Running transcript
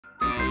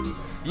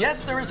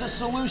Yes, there is a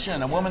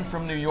solution. A woman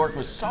from New York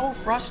was so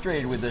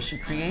frustrated with this, she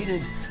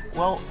created,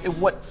 well,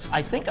 what's,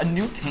 I think, a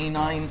new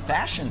canine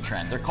fashion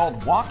trend. They're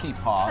called Walkee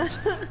Paws,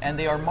 and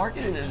they are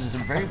marketed as a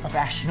very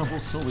fashionable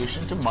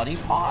solution to muddy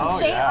paws.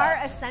 They are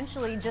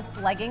essentially just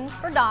leggings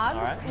for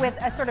dogs with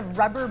a sort of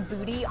rubber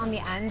bootie on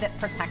the end that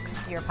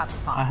protects your pup's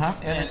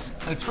paws. And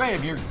it's great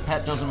if your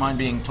pet doesn't mind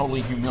being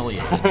totally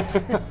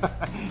humiliated.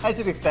 As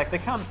you'd expect, they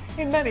come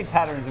in many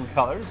patterns and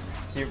colors,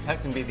 so your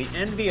pet can be the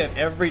envy of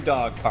every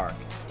dog park.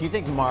 Do you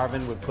think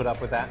Marvin would put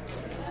up with that?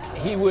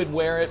 He would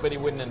wear it, but he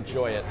wouldn't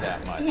enjoy it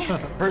that much.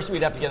 First,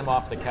 we'd have to get him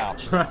off the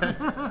couch.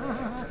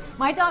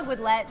 My dog would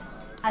let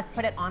us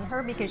put it on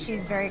her because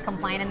she's very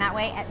compliant in that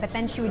way, but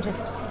then she would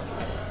just...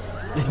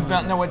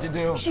 not know what to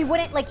do. She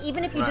wouldn't, like,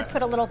 even if you just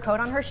put a little coat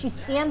on her, she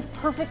stands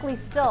perfectly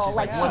still,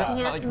 like she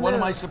can't move. What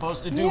am I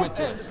supposed to do with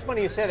this? It's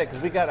funny you say that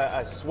because we got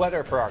a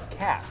sweater for our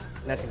cat,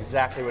 and that's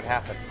exactly what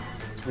happened.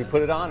 So we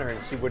put it on her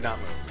and she would not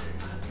move.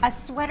 A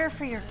sweater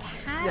for your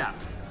cat? Yeah.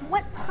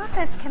 What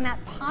purpose can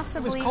that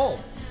possibly... It was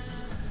cold.